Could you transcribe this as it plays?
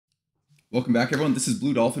Welcome back, everyone. This is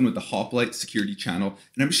Blue Dolphin with the Hoplite Security Channel,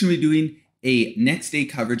 and I'm just going to be doing a next day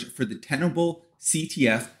coverage for the Tenable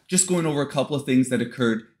CTF, just going over a couple of things that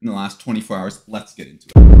occurred in the last 24 hours. Let's get into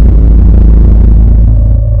it.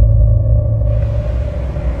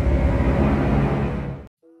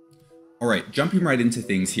 All right, jumping right into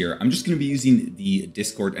things here, I'm just going to be using the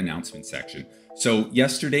Discord announcement section. So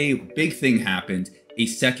yesterday, big thing happened. A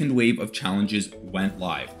second wave of challenges went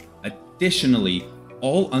live. Additionally,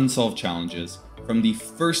 all unsolved challenges from the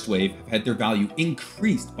first wave have had their value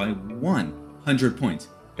increased by 100 points.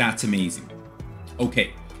 That's amazing.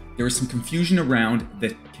 Okay, there was some confusion around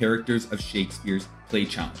the characters of Shakespeare's play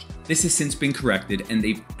challenge. This has since been corrected and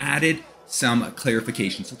they've added some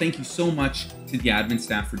clarification. So thank you so much to the admin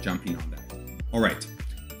staff for jumping on that. All right,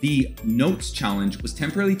 the notes challenge was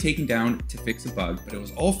temporarily taken down to fix a bug, but it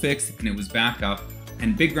was all fixed and it was back up.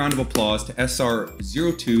 And big round of applause to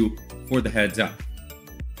SR02 for the heads up.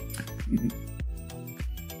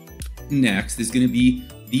 Next is going to be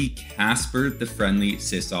the Casper the Friendly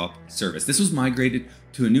sysop service. This was migrated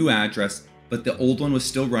to a new address, but the old one was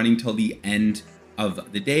still running till the end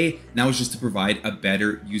of the day. Now it's just to provide a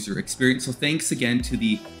better user experience. So thanks again to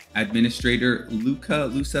the administrator,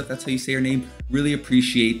 Lusa, that's how you say her name. Really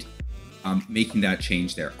appreciate making that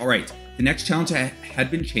change there. All right, the next challenge that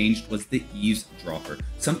had been changed was the eavesdropper.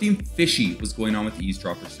 Something fishy was going on with the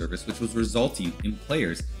eavesdropper service, which was resulting in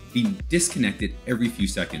players being disconnected every few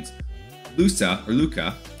seconds.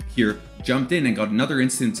 Luca here jumped in and got another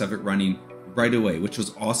instance of it running right away, which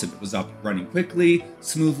was awesome. It was up running quickly,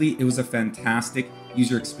 smoothly. It was a fantastic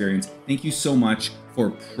user experience. Thank you so much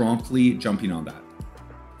for promptly jumping on that.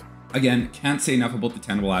 Again, can't say enough about the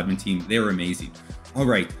Tenable admin team. They were amazing. All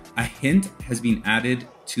right, a hint has been added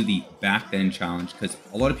to the back then challenge because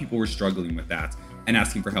a lot of people were struggling with that and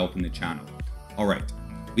asking for help in the channel. All right,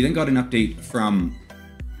 we then got an update from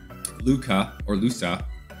Lusa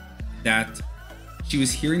that she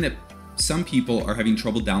was hearing that some people are having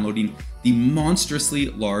trouble downloading the monstrously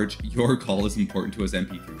large Your Call is Important to Us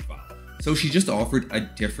MP3 file. So she just offered a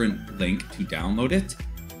different link to download it.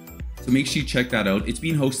 So make sure you check that out. It's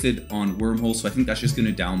being hosted on Wormhole, so I think that's just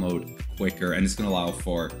going to download quicker and it's going to allow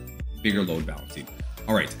for bigger load balancing.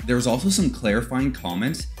 All right, there's also some clarifying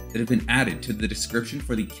comments that have been added to the description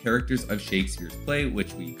for the characters of Shakespeare's play,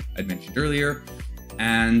 which I'd mentioned earlier.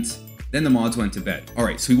 And then the mods went to bed. All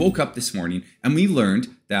right, so we woke up this morning and we learned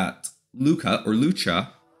that Lucha,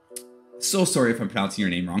 so sorry if I'm pronouncing your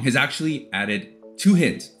name wrong, has actually added 2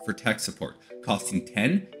 hints for tech support, costing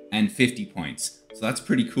 10 and 50 points. So that's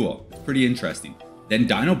pretty cool. It's pretty interesting. Then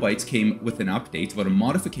Dino Bytes came with an update about a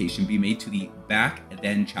modification being made to the Back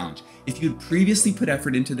Then challenge. If you'd previously put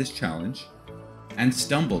effort into this challenge and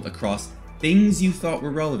stumbled across things you thought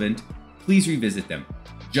were relevant, please revisit them,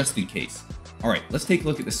 just in case. All right, let's take a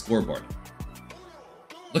look at the scoreboard.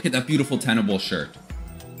 Look at that beautiful Tenable shirt.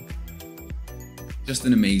 Just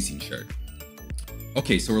an amazing shirt.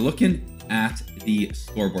 Okay, so we're looking at the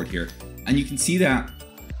scoreboard here, and you can see that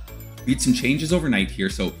we had some changes overnight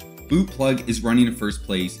here. So Boot Plug is running in first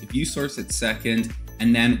place, View Source at second,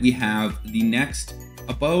 and then we have the next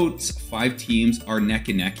about 5 teams are neck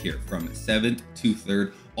and neck here from 7th to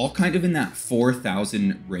 3rd, all kind of in that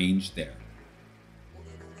 4,000 range there.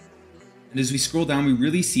 And as we scroll down, we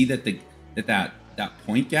really see that that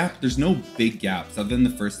point gap, there's no big gaps other than the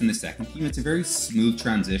first and the second team. It's a very smooth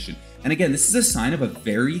transition. And again, this is a sign of a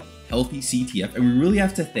very healthy CTF, and we really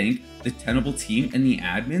have to thank the Tenable team and the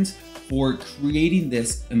admins for creating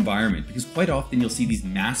this environment, because quite often you'll see these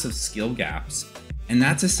massive skill gaps, and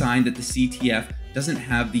that's a sign that the CTF doesn't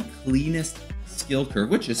have the cleanest skill curve,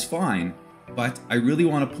 which is fine, but I really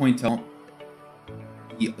want to point out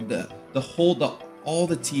all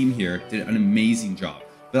the team here did an amazing job.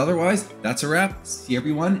 But otherwise, that's a wrap. See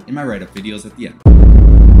everyone in my write-up videos at the end.